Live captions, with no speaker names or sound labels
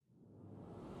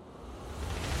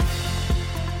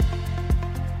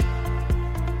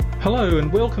Hello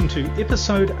and welcome to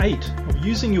episode 8 of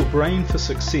Using Your Brain for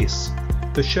Success,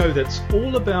 the show that's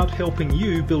all about helping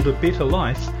you build a better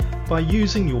life by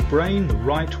using your brain the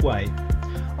right way.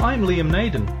 I'm Liam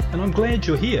Naden and I'm glad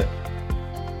you're here.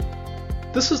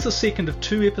 This is the second of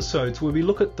 2 episodes where we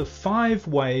look at the 5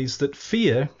 ways that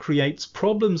fear creates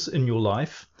problems in your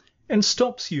life and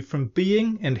stops you from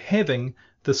being and having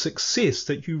the success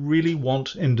that you really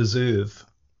want and deserve.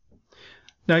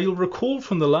 Now, you'll recall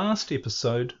from the last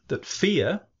episode that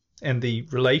fear and the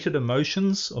related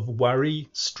emotions of worry,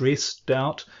 stress,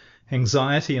 doubt,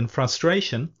 anxiety and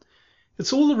frustration,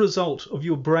 it's all the result of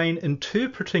your brain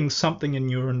interpreting something in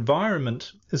your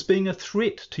environment as being a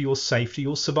threat to your safety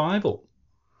or survival.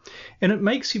 And it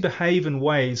makes you behave in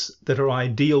ways that are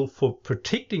ideal for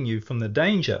protecting you from the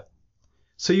danger.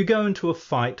 So you go into a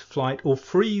fight, flight or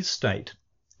freeze state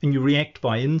and you react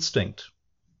by instinct.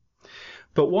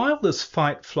 But while this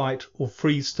fight, flight or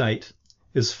freeze state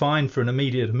is fine for an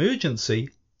immediate emergency,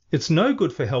 it's no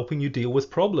good for helping you deal with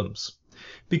problems,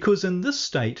 because in this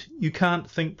state you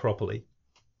can't think properly.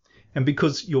 And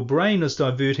because your brain is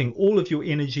diverting all of your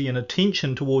energy and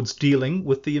attention towards dealing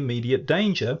with the immediate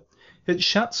danger, it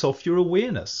shuts off your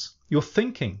awareness, your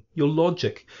thinking, your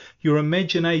logic, your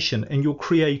imagination and your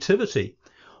creativity.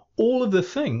 All of the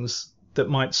things that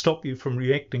might stop you from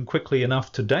reacting quickly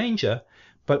enough to danger,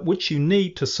 but which you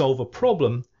need to solve a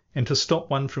problem and to stop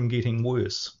one from getting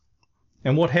worse.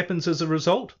 And what happens as a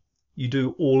result? You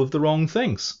do all of the wrong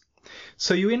things.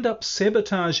 So you end up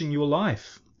sabotaging your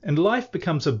life, and life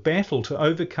becomes a battle to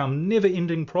overcome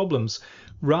never-ending problems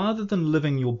rather than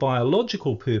living your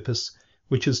biological purpose,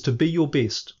 which is to be your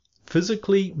best,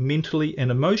 physically, mentally and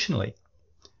emotionally.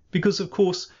 Because of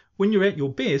course, when you're at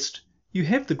your best, you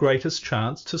have the greatest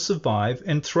chance to survive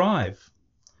and thrive.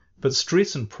 But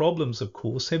stress and problems, of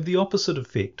course, have the opposite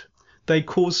effect. They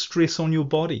cause stress on your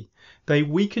body, they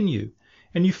weaken you,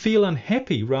 and you feel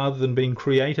unhappy rather than being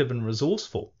creative and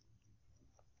resourceful.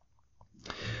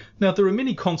 Now, there are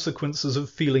many consequences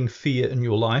of feeling fear in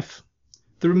your life.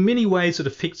 There are many ways it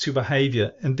affects your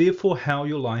behavior and therefore how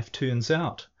your life turns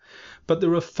out. But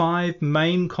there are 5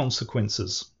 main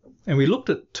consequences, and we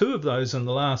looked at 2 of those in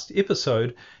the last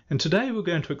episode, and today we're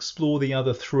going to explore the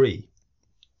other 3.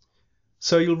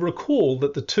 So you'll recall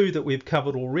that the 2 that we've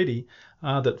covered already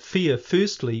are that fear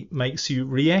firstly makes you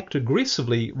react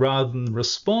aggressively rather than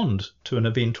respond to an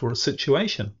event or a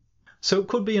situation. So it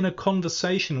could be in a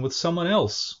conversation with someone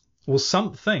else or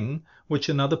something which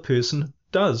another person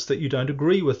does that you don't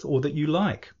agree with or that you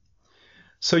like.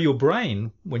 So your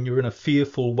brain, when you're in a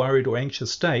fearful, worried or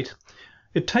anxious state,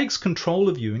 it takes control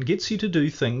of you and gets you to do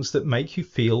things that make you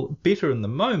feel better in the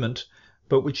moment,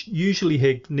 but which usually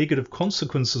have negative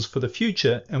consequences for the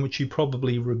future and which you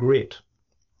probably regret.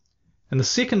 And the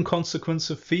second consequence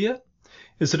of fear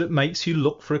is that it makes you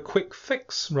look for a quick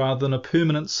fix rather than a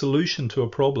permanent solution to a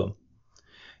problem.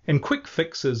 And quick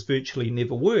fixes virtually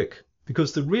never work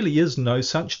because there really is no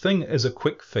such thing as a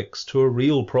quick fix to a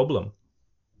real problem.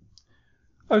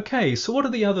 Okay, so what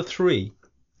are the other 3?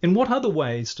 In what other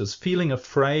ways does feeling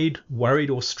afraid,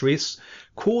 worried or stressed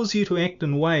cause you to act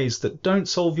in ways that don't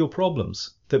solve your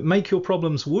problems, that make your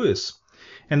problems worse,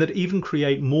 and that even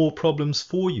create more problems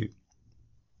for you?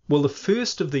 Well, the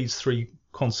first of these 3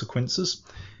 consequences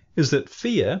is that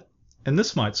fear, and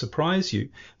this might surprise you,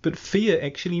 but fear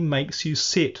actually makes you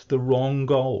set the wrong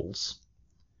goals.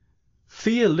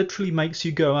 Fear literally makes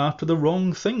you go after the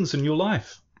wrong things in your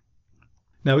life.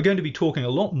 Now, we're going to be talking a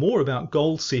lot more about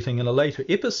goal setting in a later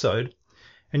episode,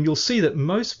 and you'll see that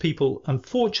most people,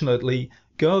 unfortunately,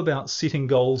 go about setting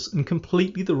goals in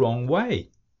completely the wrong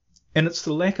way. And it's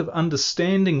the lack of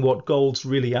understanding what goals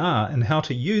really are and how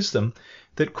to use them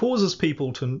that causes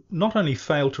people to not only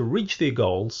fail to reach their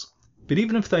goals, but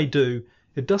even if they do,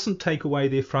 it doesn't take away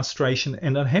their frustration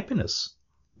and unhappiness.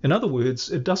 In other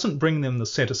words, it doesn't bring them the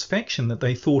satisfaction that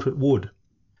they thought it would.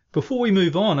 Before we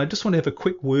move on, I just want to have a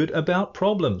quick word about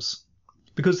problems,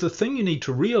 because the thing you need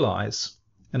to realize,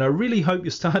 and I really hope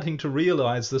you're starting to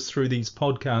realize this through these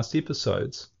podcast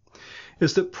episodes,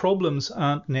 is that problems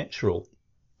aren't natural.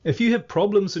 If you have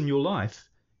problems in your life,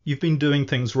 you've been doing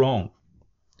things wrong,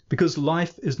 because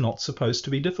life is not supposed to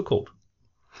be difficult.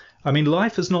 I mean,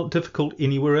 life is not difficult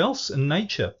anywhere else in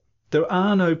nature. There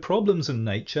are no problems in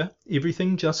nature.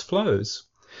 Everything just flows.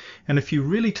 And if you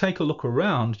really take a look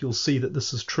around, you'll see that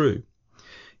this is true.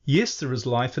 Yes, there is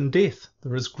life and death,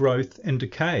 there is growth and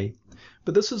decay,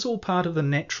 but this is all part of the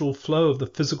natural flow of the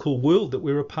physical world that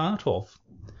we're a part of.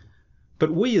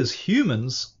 But we as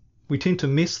humans, we tend to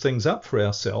mess things up for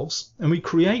ourselves and we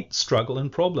create struggle and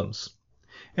problems.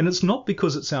 And it's not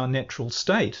because it's our natural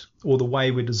state or the way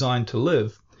we're designed to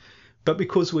live, but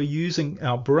because we're using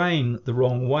our brain the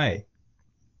wrong way.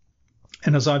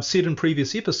 And as I've said in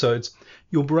previous episodes,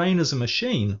 your brain is a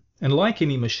machine, and like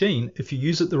any machine, if you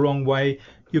use it the wrong way,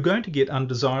 you're going to get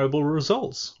undesirable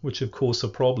results, which of course are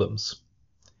problems.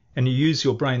 And you use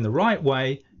your brain the right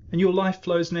way, and your life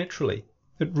flows naturally.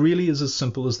 It really is as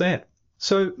simple as that.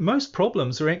 So most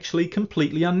problems are actually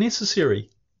completely unnecessary.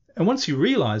 And once you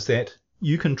realize that,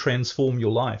 you can transform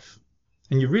your life.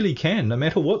 And you really can, no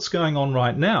matter what's going on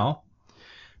right now,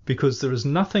 because there is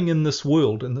nothing in this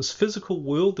world, in this physical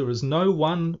world, there is no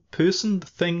one person,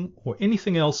 thing, or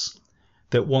anything else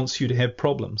that wants you to have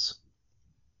problems.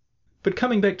 But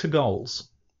coming back to goals.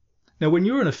 Now, when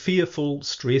you're in a fearful,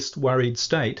 stressed, worried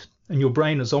state, and your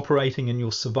brain is operating in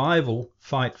your survival,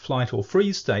 fight, flight, or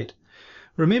freeze state,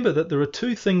 remember that there are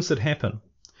two things that happen.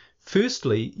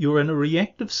 Firstly, you're in a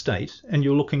reactive state and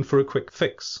you're looking for a quick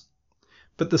fix.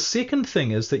 But the second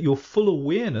thing is that your full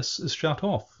awareness is shut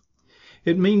off.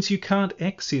 It means you can't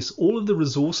access all of the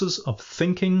resources of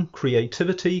thinking,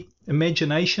 creativity,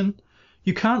 imagination.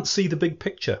 You can't see the big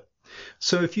picture.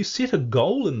 So if you set a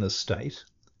goal in this state,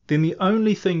 then the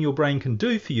only thing your brain can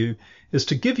do for you is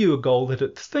to give you a goal that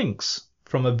it thinks,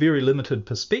 from a very limited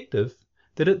perspective,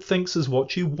 that it thinks is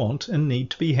what you want and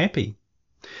need to be happy.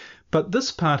 But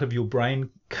this part of your brain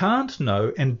can't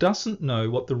know and doesn't know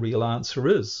what the real answer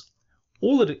is.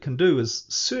 All that it can do is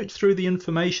search through the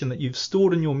information that you've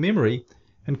stored in your memory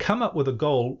and come up with a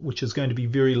goal which is going to be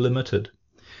very limited.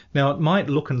 Now, it might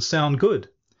look and sound good,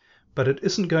 but it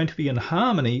isn't going to be in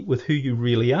harmony with who you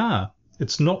really are.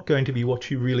 It's not going to be what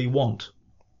you really want.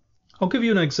 I'll give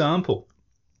you an example.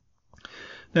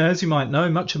 Now, as you might know,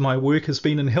 much of my work has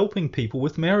been in helping people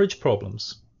with marriage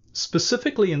problems,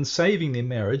 specifically in saving their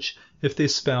marriage if their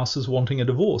spouse is wanting a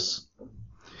divorce.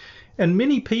 And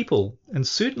many people, and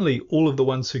certainly all of the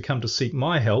ones who come to seek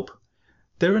my help,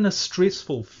 they're in a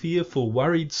stressful, fearful,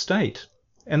 worried state.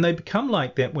 And they become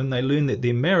like that when they learn that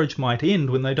their marriage might end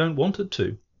when they don't want it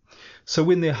to. So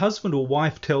when their husband or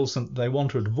wife tells them they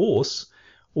want a divorce,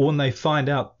 or when they find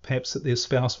out perhaps that their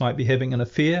spouse might be having an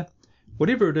affair,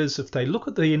 whatever it is, if they look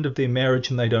at the end of their marriage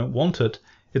and they don't want it,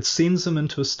 it sends them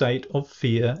into a state of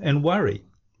fear and worry.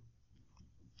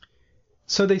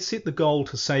 So they set the goal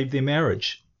to save their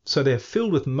marriage. So they're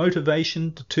filled with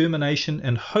motivation, determination,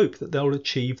 and hope that they'll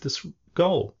achieve this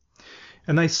goal.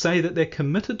 And they say that they're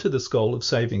committed to this goal of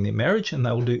saving their marriage and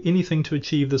they'll do anything to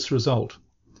achieve this result.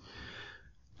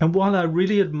 And while I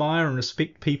really admire and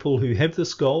respect people who have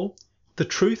this goal, the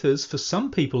truth is, for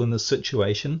some people in this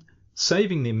situation,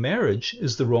 saving their marriage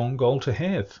is the wrong goal to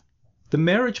have. The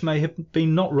marriage may have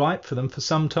been not right for them for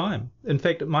some time. In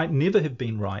fact, it might never have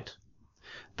been right.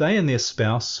 They and their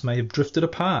spouse may have drifted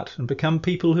apart and become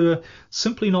people who are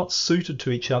simply not suited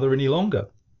to each other any longer.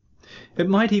 It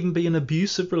might even be an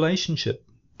abusive relationship.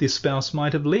 Their spouse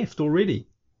might have left already,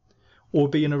 or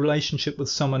be in a relationship with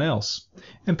someone else.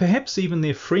 And perhaps even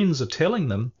their friends are telling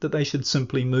them that they should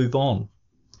simply move on.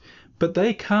 But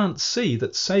they can't see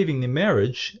that saving their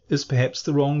marriage is perhaps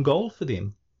the wrong goal for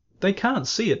them. They can't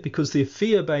see it because their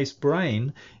fear-based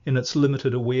brain, in its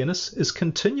limited awareness, is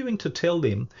continuing to tell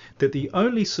them that the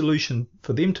only solution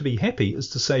for them to be happy is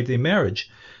to save their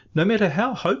marriage, no matter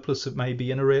how hopeless it may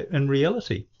be in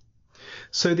reality.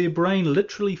 So their brain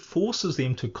literally forces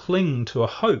them to cling to a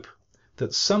hope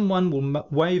that someone will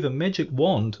wave a magic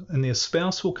wand and their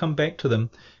spouse will come back to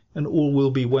them and all will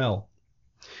be well.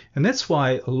 And that's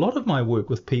why a lot of my work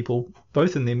with people,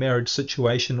 both in their marriage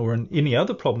situation or in any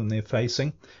other problem they're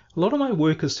facing, a lot of my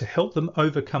work is to help them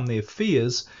overcome their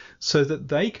fears so that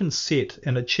they can set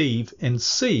and achieve and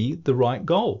see the right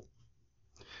goal.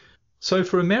 So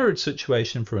for a marriage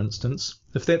situation, for instance,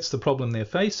 if that's the problem they're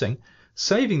facing,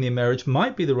 saving their marriage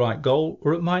might be the right goal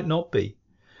or it might not be.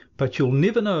 But you'll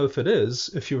never know if it is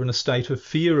if you're in a state of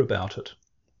fear about it.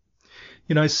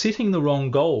 You know, setting the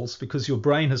wrong goals because your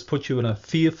brain has put you in a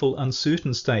fearful,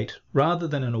 uncertain state rather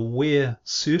than an aware,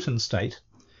 certain state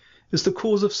is the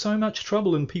cause of so much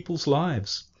trouble in people's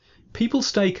lives. People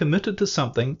stay committed to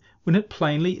something when it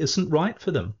plainly isn't right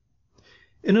for them.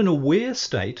 In an aware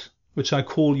state, which I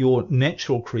call your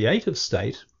natural creative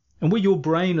state, and where your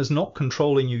brain is not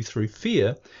controlling you through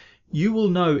fear, you will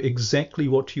know exactly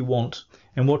what you want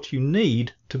and what you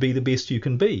need to be the best you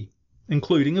can be,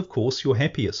 including, of course, your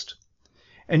happiest.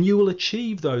 And you will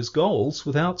achieve those goals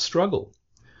without struggle.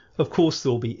 Of course,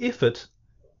 there will be effort,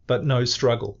 but no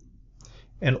struggle.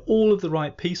 And all of the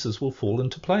right pieces will fall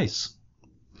into place.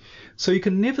 So you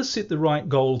can never set the right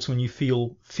goals when you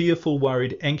feel fearful,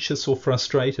 worried, anxious, or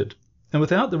frustrated. And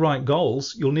without the right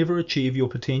goals, you'll never achieve your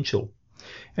potential.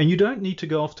 And you don't need to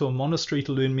go off to a monastery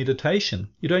to learn meditation.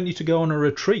 You don't need to go on a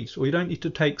retreat, or you don't need to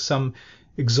take some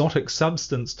exotic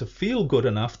substance to feel good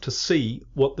enough to see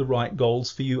what the right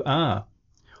goals for you are.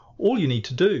 All you need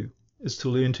to do is to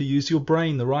learn to use your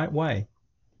brain the right way.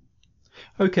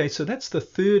 Okay, so that's the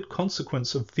third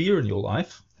consequence of fear in your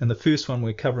life, and the first one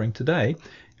we're covering today,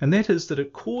 and that is that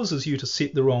it causes you to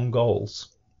set the wrong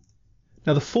goals.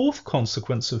 Now, the fourth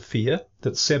consequence of fear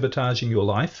that's sabotaging your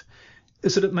life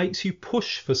is that it makes you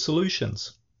push for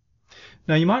solutions.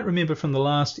 Now, you might remember from the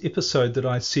last episode that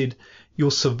I said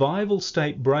your survival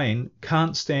state brain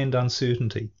can't stand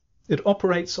uncertainty. It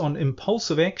operates on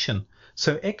impulsive action,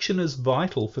 so action is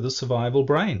vital for the survival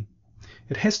brain.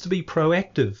 It has to be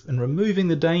proactive in removing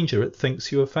the danger it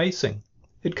thinks you are facing.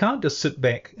 It can't just sit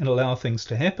back and allow things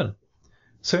to happen.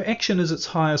 So action is its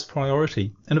highest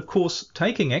priority, and of course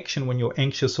taking action when you're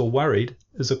anxious or worried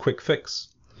is a quick fix.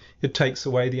 It takes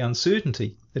away the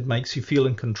uncertainty. It makes you feel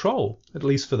in control, at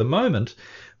least for the moment,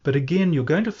 but again you're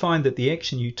going to find that the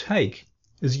action you take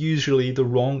is usually the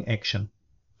wrong action.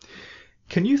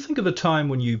 Can you think of a time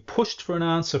when you pushed for an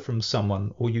answer from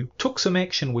someone, or you took some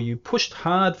action where you pushed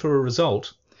hard for a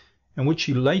result, and which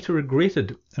you later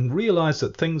regretted and realized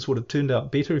that things would have turned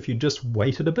out better if you just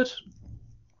waited a bit?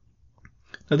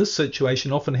 Now, this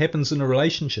situation often happens in a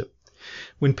relationship.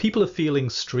 When people are feeling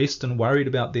stressed and worried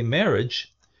about their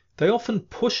marriage, they often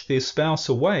push their spouse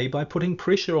away by putting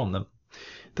pressure on them.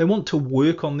 They want to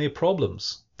work on their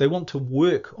problems. They want to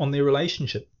work on their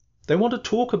relationship. They want to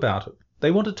talk about it.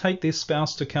 They want to take their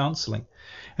spouse to counseling.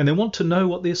 And they want to know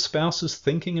what their spouse is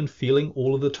thinking and feeling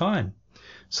all of the time.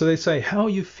 So they say, "How are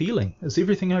you feeling? Is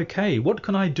everything okay? What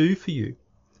can I do for you?"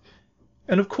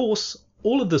 And of course,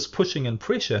 all of this pushing and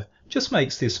pressure just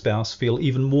makes their spouse feel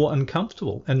even more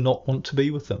uncomfortable and not want to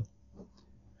be with them.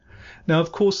 Now,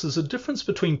 of course, there's a difference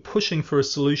between pushing for a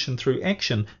solution through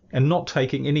action and not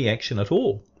taking any action at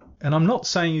all. And I'm not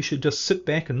saying you should just sit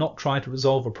back and not try to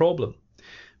resolve a problem.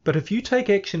 But if you take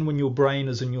action when your brain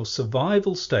is in your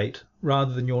survival state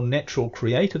rather than your natural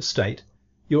creative state,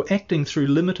 you're acting through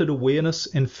limited awareness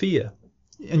and fear.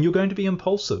 And you're going to be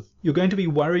impulsive. You're going to be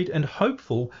worried and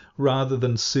hopeful rather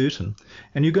than certain.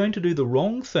 And you're going to do the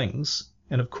wrong things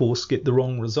and, of course, get the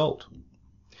wrong result.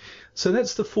 So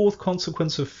that's the fourth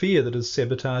consequence of fear that is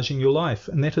sabotaging your life,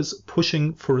 and that is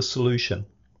pushing for a solution.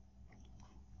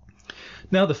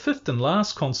 Now, the fifth and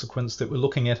last consequence that we're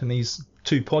looking at in these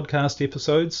two podcast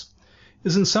episodes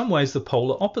is in some ways the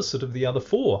polar opposite of the other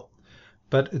four,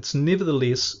 but it's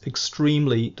nevertheless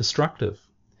extremely destructive.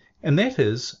 And that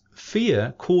is,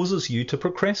 fear causes you to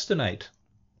procrastinate.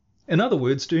 In other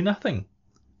words, do nothing.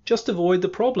 Just avoid the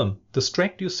problem,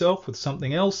 distract yourself with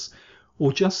something else,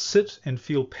 or just sit and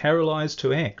feel paralyzed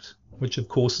to act, which of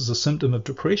course is a symptom of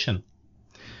depression.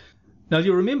 Now,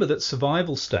 you'll remember that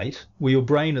survival state, where your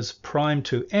brain is primed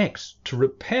to act, to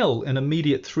repel an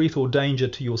immediate threat or danger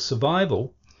to your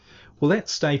survival, well, that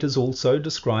state is also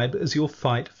described as your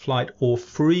fight, flight, or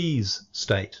freeze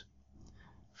state.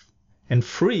 And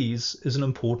freeze is an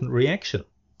important reaction.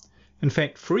 In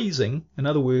fact, freezing, in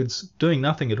other words, doing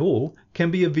nothing at all, can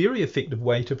be a very effective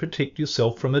way to protect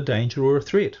yourself from a danger or a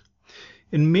threat.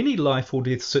 In many life or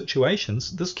death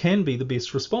situations, this can be the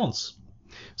best response.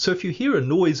 So if you hear a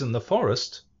noise in the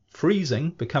forest,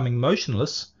 freezing, becoming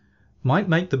motionless, might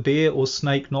make the bear or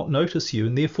snake not notice you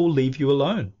and therefore leave you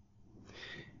alone.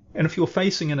 And if you're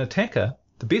facing an attacker,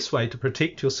 the best way to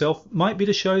protect yourself might be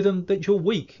to show them that you're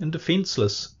weak and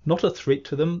defenseless, not a threat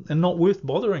to them and not worth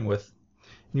bothering with.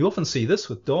 And you often see this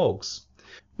with dogs.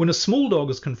 When a small dog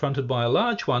is confronted by a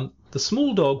large one, the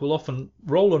small dog will often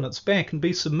roll on its back and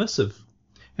be submissive.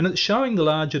 And it's showing the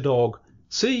larger dog,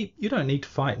 "See, you don't need to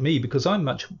fight me because I'm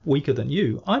much weaker than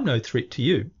you. I'm no threat to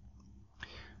you."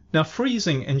 Now,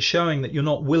 freezing and showing that you're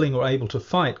not willing or able to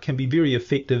fight can be very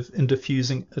effective in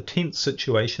diffusing a tense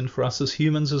situation for us as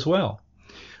humans as well.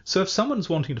 So if someone's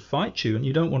wanting to fight you and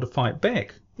you don't want to fight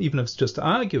back, even if it's just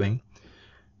arguing,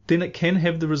 then it can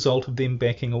have the result of them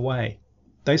backing away.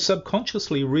 They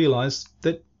subconsciously realize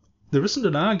that there isn't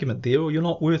an argument there or you're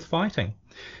not worth fighting.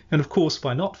 And of course,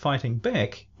 by not fighting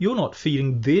back, you're not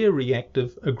feeding their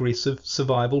reactive, aggressive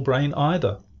survival brain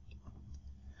either.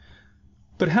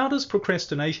 But how does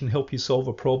procrastination help you solve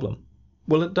a problem?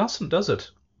 Well, it doesn't, does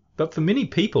it? But for many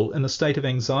people in a state of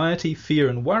anxiety, fear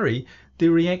and worry,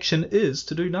 their reaction is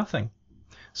to do nothing.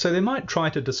 So they might try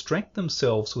to distract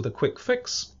themselves with a quick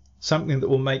fix, something that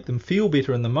will make them feel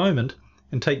better in the moment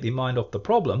and take their mind off the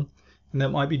problem. And that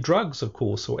might be drugs, of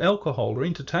course, or alcohol or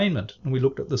entertainment, and we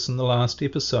looked at this in the last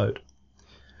episode.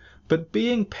 But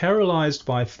being paralyzed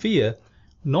by fear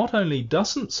not only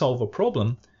doesn't solve a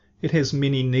problem, it has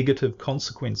many negative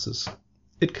consequences.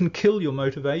 It can kill your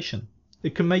motivation.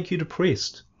 It can make you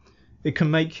depressed. It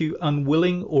can make you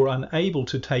unwilling or unable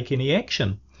to take any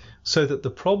action, so that the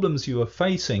problems you are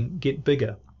facing get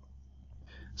bigger.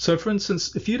 So for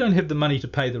instance, if you don't have the money to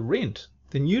pay the rent,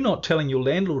 then you not telling your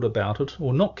landlord about it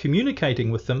or not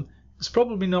communicating with them is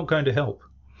probably not going to help.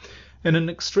 And in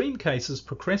extreme cases,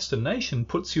 procrastination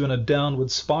puts you in a downward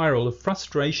spiral of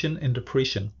frustration and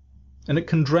depression, and it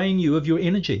can drain you of your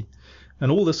energy,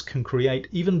 and all this can create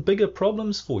even bigger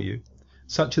problems for you,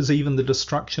 such as even the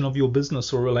destruction of your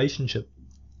business or relationship.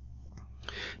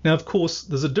 Now, of course,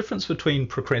 there's a difference between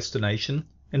procrastination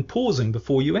and pausing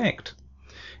before you act.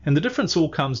 And the difference all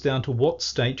comes down to what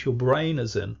state your brain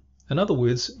is in. In other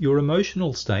words, your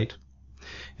emotional state.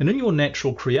 And in your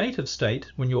natural creative state,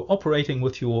 when you're operating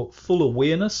with your full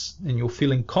awareness and you're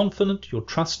feeling confident, you're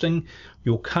trusting,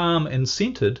 you're calm and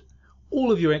centered,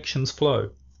 all of your actions flow.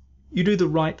 You do the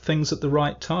right things at the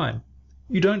right time.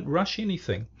 You don't rush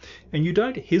anything, and you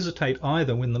don't hesitate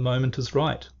either when the moment is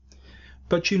right.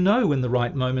 But you know when the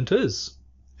right moment is.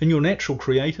 In your natural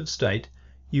creative state,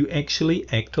 you actually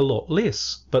act a lot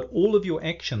less, but all of your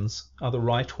actions are the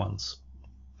right ones.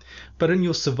 But in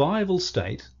your survival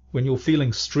state, when you're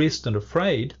feeling stressed and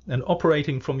afraid and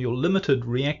operating from your limited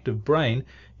reactive brain,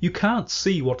 you can't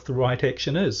see what the right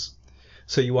action is.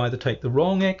 So you either take the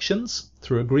wrong actions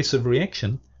through aggressive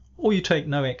reaction, or you take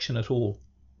no action at all.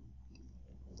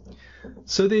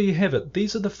 So there you have it.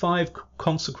 These are the 5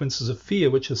 consequences of fear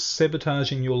which are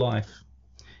sabotaging your life.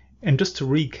 And just to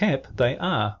recap, they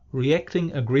are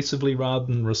reacting aggressively rather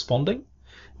than responding,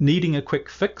 needing a quick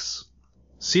fix,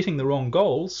 setting the wrong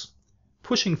goals,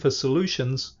 pushing for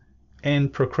solutions,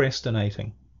 and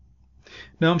procrastinating.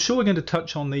 Now, I'm sure we're going to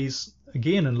touch on these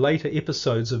again in later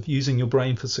episodes of Using Your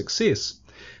Brain for Success,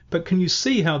 but can you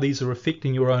see how these are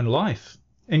affecting your own life?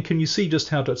 And can you see just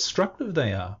how destructive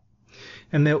they are?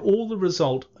 And they're all the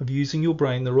result of using your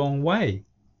brain the wrong way,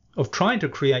 of trying to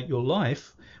create your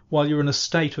life while you're in a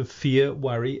state of fear,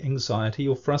 worry, anxiety,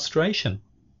 or frustration.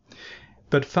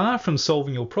 But far from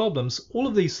solving your problems, all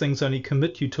of these things only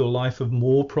commit you to a life of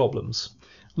more problems,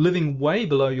 living way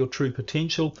below your true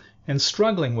potential and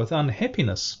struggling with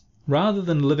unhappiness, rather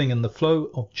than living in the flow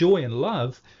of joy and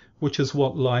love, which is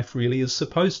what life really is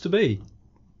supposed to be.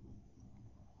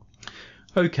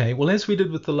 Okay, well, as we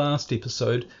did with the last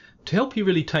episode, to help you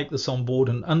really take this on board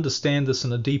and understand this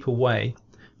in a deeper way,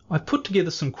 I've put together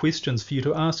some questions for you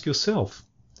to ask yourself.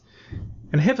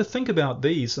 And have a think about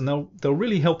these, and they'll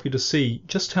really help you to see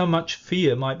just how much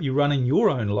fear might be running your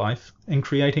own life and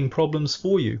creating problems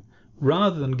for you,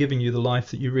 rather than giving you the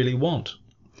life that you really want.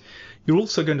 You're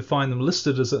also going to find them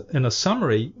listed in a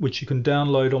summary, which you can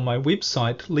download on my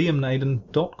website,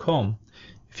 liamnaden.com.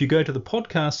 If you go to the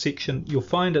podcast section, you'll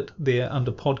find it there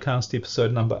under podcast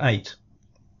episode number 8.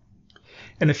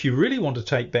 And if you really want to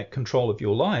take back control of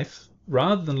your life,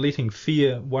 rather than letting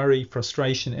fear, worry,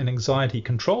 frustration, and anxiety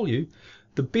control you,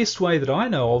 the best way that I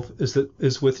know of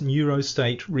is with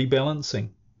neurostate rebalancing.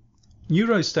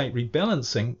 Neurostate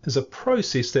rebalancing is a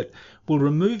process that will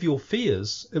remove your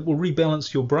fears. It will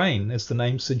rebalance your brain, as the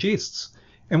name suggests,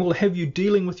 and will have you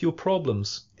dealing with your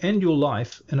problems and your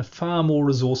life in a far more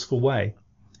resourceful way.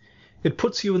 It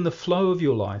puts you in the flow of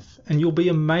your life, and you'll be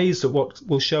amazed at what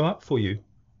will show up for you.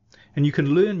 And you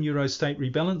can learn neurostate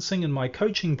rebalancing in my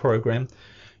coaching program,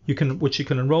 which you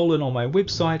can enroll in on my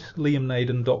website,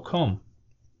 liamnaden.com.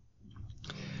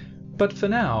 But for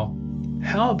now,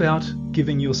 how about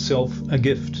giving yourself a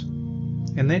gift?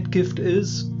 And that gift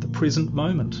is the present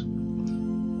moment.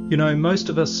 You know, most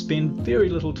of us spend very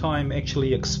little time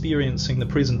actually experiencing the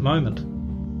present moment.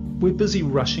 We're busy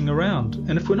rushing around,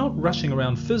 and if we're not rushing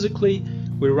around physically,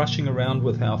 we're rushing around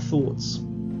with our thoughts.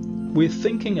 We're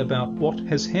thinking about what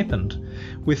has happened.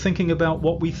 We're thinking about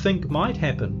what we think might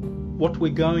happen, what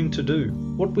we're going to do,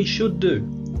 what we should do.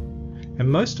 And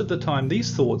most of the time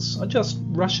these thoughts are just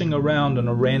rushing around in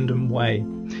a random way,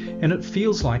 and it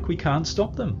feels like we can't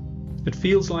stop them. It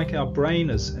feels like our brain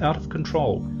is out of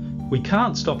control. We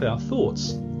can't stop our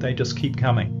thoughts, they just keep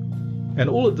coming. And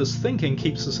all of this thinking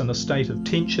keeps us in a state of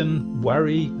tension,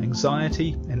 worry,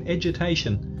 anxiety, and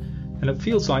agitation. And it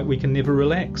feels like we can never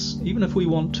relax, even if we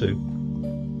want to.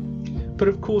 But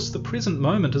of course, the present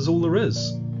moment is all there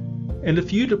is. And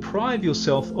if you deprive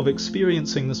yourself of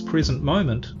experiencing this present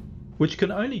moment, which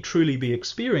can only truly be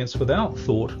experienced without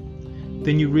thought,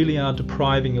 then you really are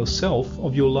depriving yourself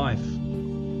of your life.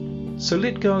 So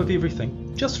let go of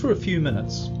everything, just for a few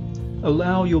minutes.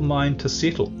 Allow your mind to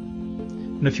settle.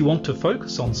 And if you want to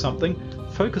focus on something,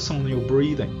 focus on your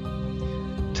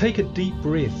breathing. Take a deep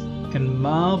breath and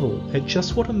marvel at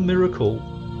just what a miracle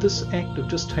this act of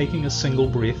just taking a single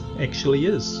breath actually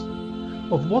is,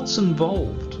 of what's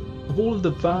involved, of all of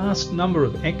the vast number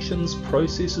of actions,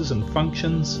 processes and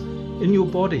functions in your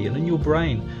body and in your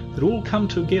brain that all come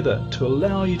together to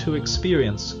allow you to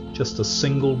experience just a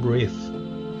single breath.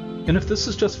 And if this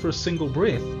is just for a single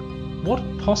breath,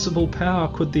 what possible power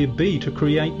could there be to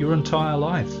create your entire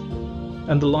life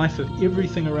and the life of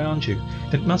everything around you?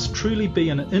 It must truly be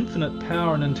an infinite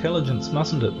power and intelligence,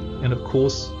 mustn't it? And of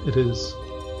course it is.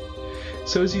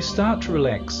 So as you start to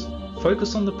relax,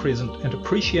 focus on the present and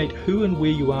appreciate who and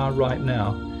where you are right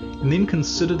now, and then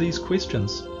consider these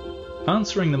questions.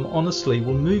 Answering them honestly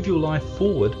will move your life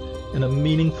forward in a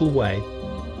meaningful way.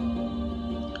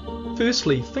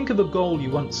 Firstly, think of a goal you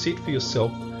once set for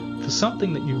yourself for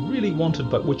something that you really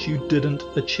wanted but which you didn't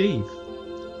achieve.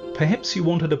 Perhaps you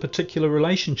wanted a particular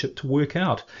relationship to work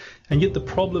out, and yet the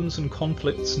problems and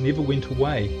conflicts never went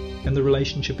away and the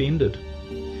relationship ended.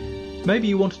 Maybe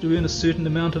you wanted to earn a certain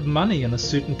amount of money in a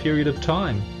certain period of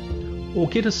time, or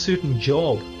get a certain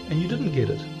job and you didn't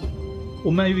get it.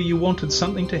 Or maybe you wanted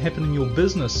something to happen in your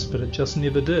business but it just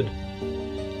never did.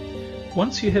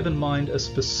 Once you have in mind a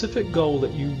specific goal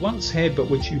that you once had but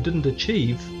which you didn't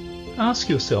achieve, ask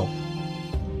yourself,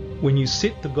 when you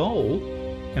set the goal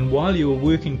and while you were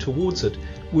working towards it,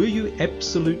 were you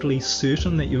absolutely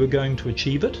certain that you were going to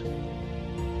achieve it?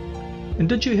 And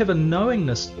did you have a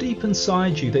knowingness deep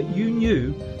inside you that you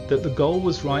knew that the goal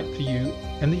was right for you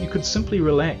and that you could simply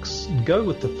relax and go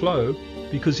with the flow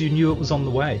because you knew it was on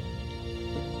the way?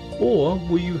 Or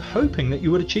were you hoping that you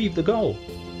would achieve the goal?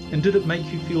 And did it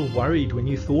make you feel worried when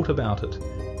you thought about it?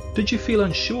 Did you feel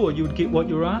unsure you would get what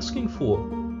you were asking for,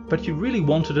 but you really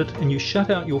wanted it and you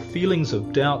shut out your feelings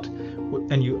of doubt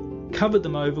and you covered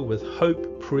them over with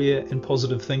hope, prayer and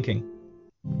positive thinking?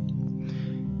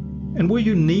 And were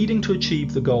you needing to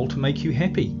achieve the goal to make you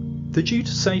happy? Did you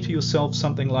say to yourself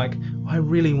something like, I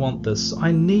really want this,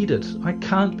 I need it, I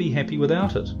can't be happy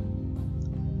without it?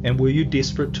 And were you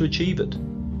desperate to achieve it?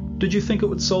 Did you think it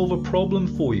would solve a problem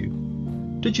for you?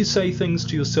 Did you say things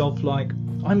to yourself like,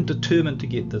 I'm determined to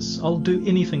get this, I'll do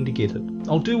anything to get it,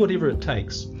 I'll do whatever it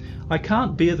takes, I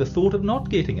can't bear the thought of not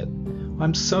getting it,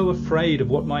 I'm so afraid of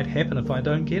what might happen if I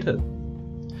don't get it?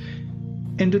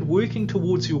 And did working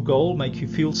towards your goal make you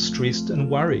feel stressed and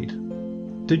worried?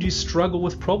 Did you struggle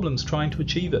with problems trying to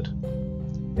achieve it?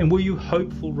 And were you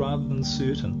hopeful rather than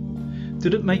certain?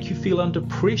 Did it make you feel under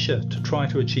pressure to try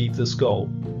to achieve this goal?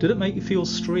 Did it make you feel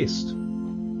stressed?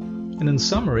 And in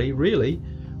summary, really,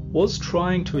 was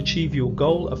trying to achieve your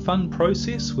goal a fun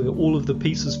process where all of the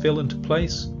pieces fell into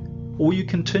place? Or were you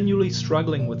continually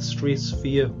struggling with stress,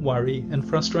 fear, worry, and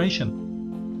frustration?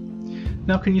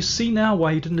 Now, can you see now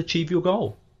why you didn't achieve your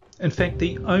goal? In fact,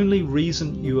 the only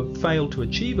reason you have failed to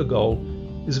achieve a goal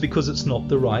is because it's not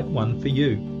the right one for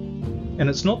you. And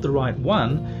it's not the right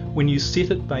one when you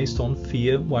set it based on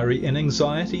fear, worry, and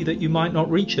anxiety that you might not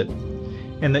reach it,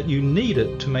 and that you need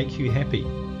it to make you happy.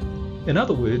 In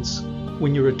other words,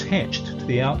 when you're attached to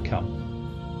the outcome.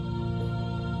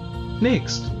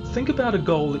 Next, think about a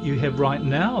goal that you have right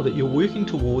now that you're working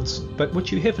towards but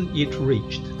which you haven't yet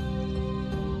reached.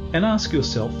 And ask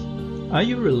yourself, are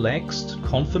you relaxed,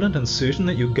 confident and certain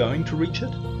that you're going to reach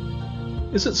it?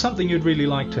 Is it something you'd really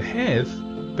like to have,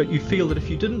 but you feel that if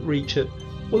you didn't reach it,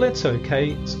 well, that's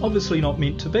okay, it's obviously not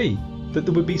meant to be, that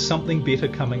there would be something better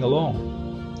coming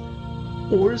along?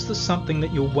 Or is this something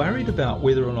that you're worried about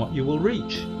whether or not you will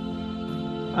reach?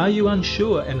 Are you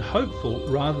unsure and hopeful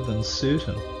rather than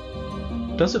certain?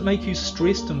 Does it make you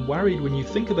stressed and worried when you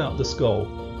think about this goal?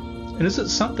 And is it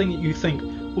something that you think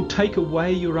will take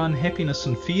away your unhappiness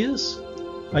and fears?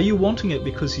 Are you wanting it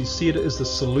because you see it as the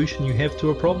solution you have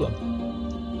to a problem?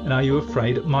 And are you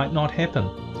afraid it might not happen?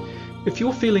 If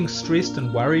you're feeling stressed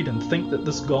and worried and think that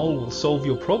this goal will solve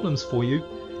your problems for you,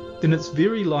 then it's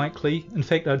very likely, in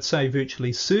fact I'd say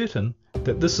virtually certain,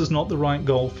 that this is not the right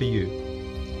goal for you.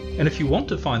 And if you want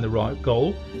to find the right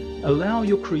goal, allow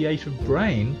your creative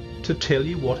brain to tell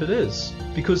you what it is,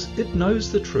 because it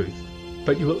knows the truth,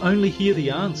 but you will only hear the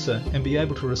answer and be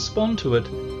able to respond to it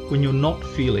when you're not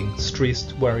feeling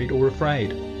stressed, worried or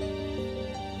afraid.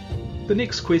 The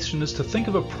next question is to think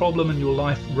of a problem in your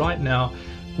life right now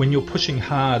when you're pushing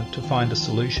hard to find a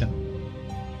solution.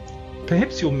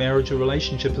 Perhaps your marriage or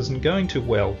relationship isn't going too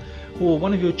well, or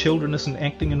one of your children isn't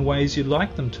acting in ways you'd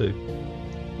like them to.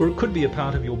 Or it could be a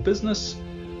part of your business,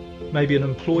 maybe an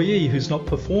employee who's not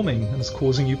performing and is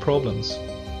causing you problems.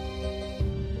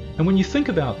 And when you think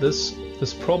about this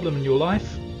problem in your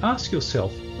life, ask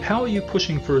yourself, how are you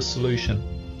pushing for a solution?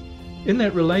 In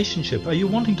that relationship, are you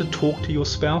wanting to talk to your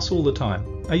spouse all the time?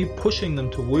 Are you pushing them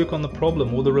to work on the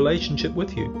problem or the relationship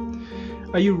with you?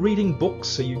 Are you reading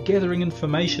books? Are you gathering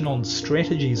information on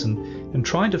strategies and and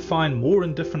trying to find more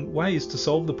and different ways to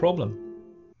solve the problem?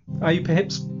 Are you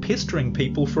perhaps pestering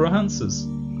people for answers?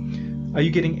 Are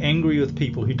you getting angry with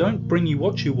people who don't bring you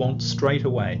what you want straight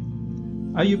away?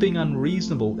 Are you being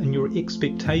unreasonable in your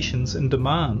expectations and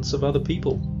demands of other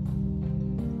people?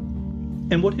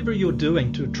 And whatever you're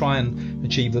doing to try and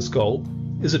achieve this goal,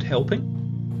 is it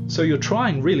helping? So you're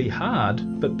trying really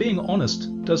hard, but being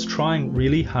honest, does trying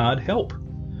really hard help?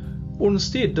 Or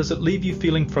instead, does it leave you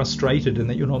feeling frustrated in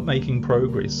that you're not making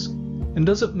progress? And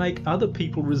does it make other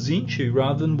people resent you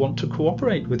rather than want to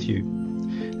cooperate with you?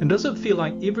 And does it feel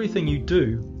like everything you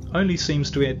do only seems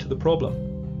to add to the problem?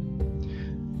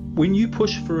 When you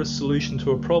push for a solution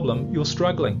to a problem, you're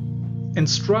struggling. And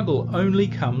struggle only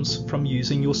comes from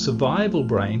using your survival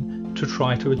brain to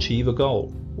try to achieve a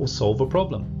goal or solve a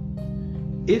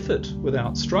problem. Effort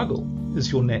without struggle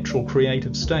is your natural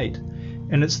creative state,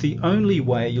 and it's the only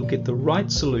way you'll get the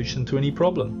right solution to any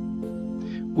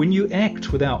problem. When you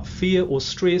act without fear or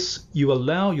stress, you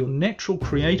allow your natural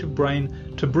creative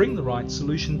brain to bring the right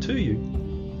solution to you,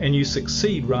 and you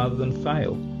succeed rather than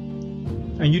fail.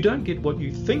 And you don't get what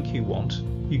you think you want,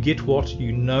 you get what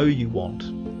you know you want.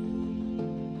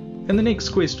 And the next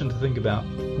question to think about,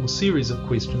 or series of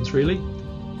questions really,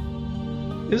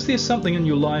 is there something in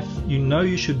your life you know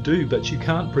you should do but you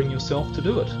can't bring yourself to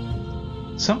do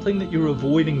it? Something that you're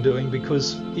avoiding doing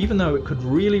because even though it could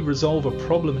really resolve a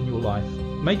problem in your life,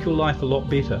 make your life a lot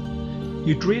better,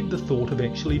 you dread the thought of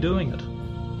actually doing it.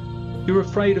 You're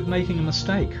afraid of making a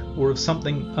mistake or of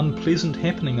something unpleasant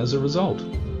happening as a result.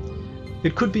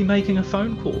 It could be making a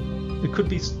phone call. It could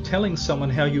be telling someone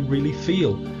how you really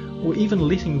feel, or even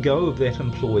letting go of that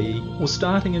employee, or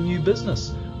starting a new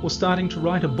business, or starting to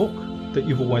write a book that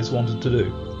you've always wanted to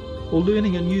do, or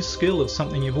learning a new skill of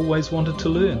something you've always wanted to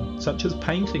learn, such as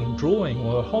painting, drawing,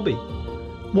 or a hobby.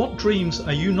 What dreams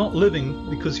are you not living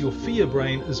because your fear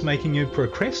brain is making you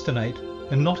procrastinate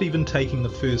and not even taking the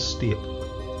first step?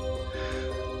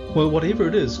 Well, whatever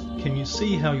it is, can you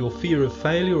see how your fear of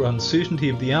failure or uncertainty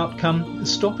of the outcome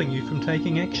is stopping you from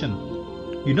taking action?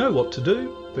 You know what to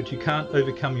do, but you can't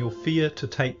overcome your fear to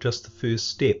take just the first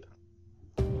step.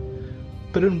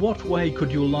 But in what way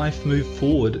could your life move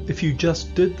forward if you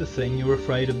just did the thing you're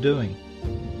afraid of doing?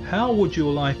 How would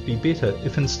your life be better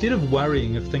if instead of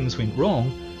worrying if things went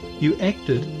wrong, you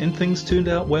acted and things turned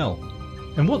out well?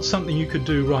 And what's something you could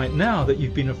do right now that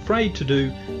you've been afraid to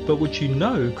do, but which you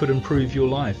know could improve your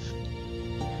life?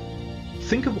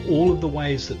 Think of all of the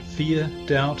ways that fear,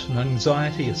 doubt, and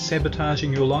anxiety are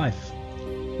sabotaging your life.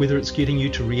 Whether it's getting you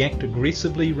to react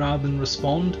aggressively rather than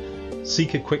respond,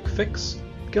 seek a quick fix,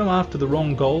 go after the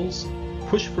wrong goals,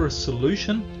 push for a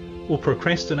solution, or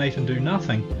procrastinate and do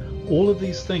nothing, all of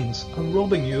these things are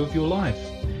robbing you of your life.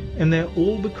 And they're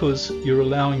all because you're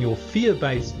allowing your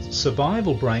fear-based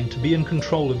survival brain to be in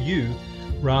control of you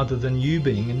rather than you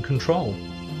being in control.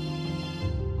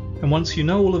 And once you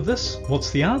know all of this, what's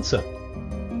the answer?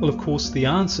 Well, of course, the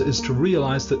answer is to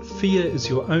realize that fear is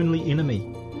your only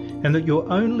enemy, and that your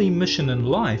only mission in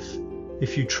life,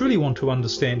 if you truly want to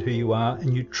understand who you are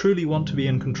and you truly want to be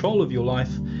in control of your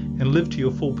life and live to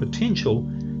your full potential,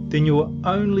 then your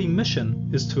only mission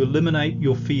is to eliminate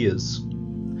your fears.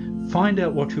 Find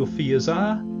out what your fears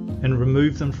are and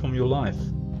remove them from your life.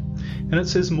 And it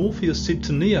says Morpheus said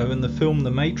to Neo in the film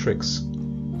The Matrix,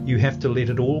 you have to let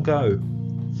it all go.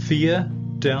 Fear,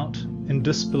 doubt, and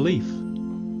disbelief.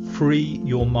 Free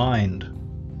your mind.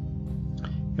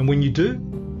 And when you do,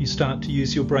 you start to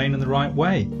use your brain in the right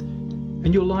way,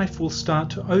 and your life will start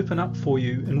to open up for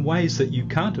you in ways that you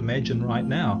can't imagine right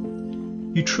now.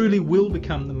 You truly will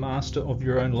become the master of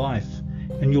your own life,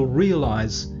 and you'll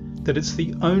realize that it's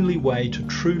the only way to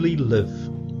truly live.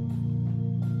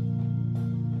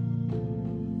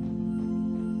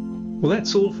 Well,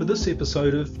 that's all for this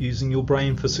episode of Using Your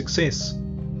Brain for Success.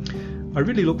 I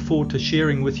really look forward to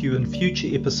sharing with you in future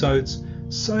episodes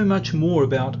so much more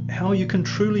about how you can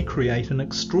truly create an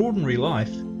extraordinary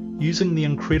life using the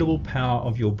incredible power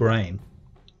of your brain.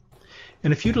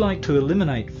 And if you'd like to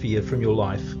eliminate fear from your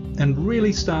life and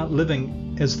really start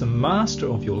living as the master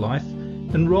of your life,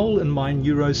 enroll in my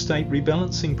neurostate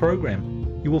rebalancing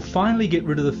program. You will finally get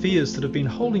rid of the fears that have been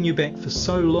holding you back for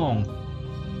so long,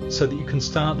 so that you can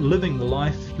start living the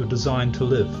life you're designed to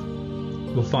live.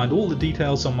 You'll find all the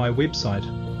details on my website.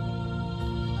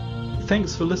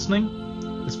 Thanks for listening.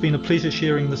 It's been a pleasure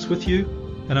sharing this with you,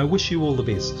 and I wish you all the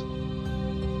best.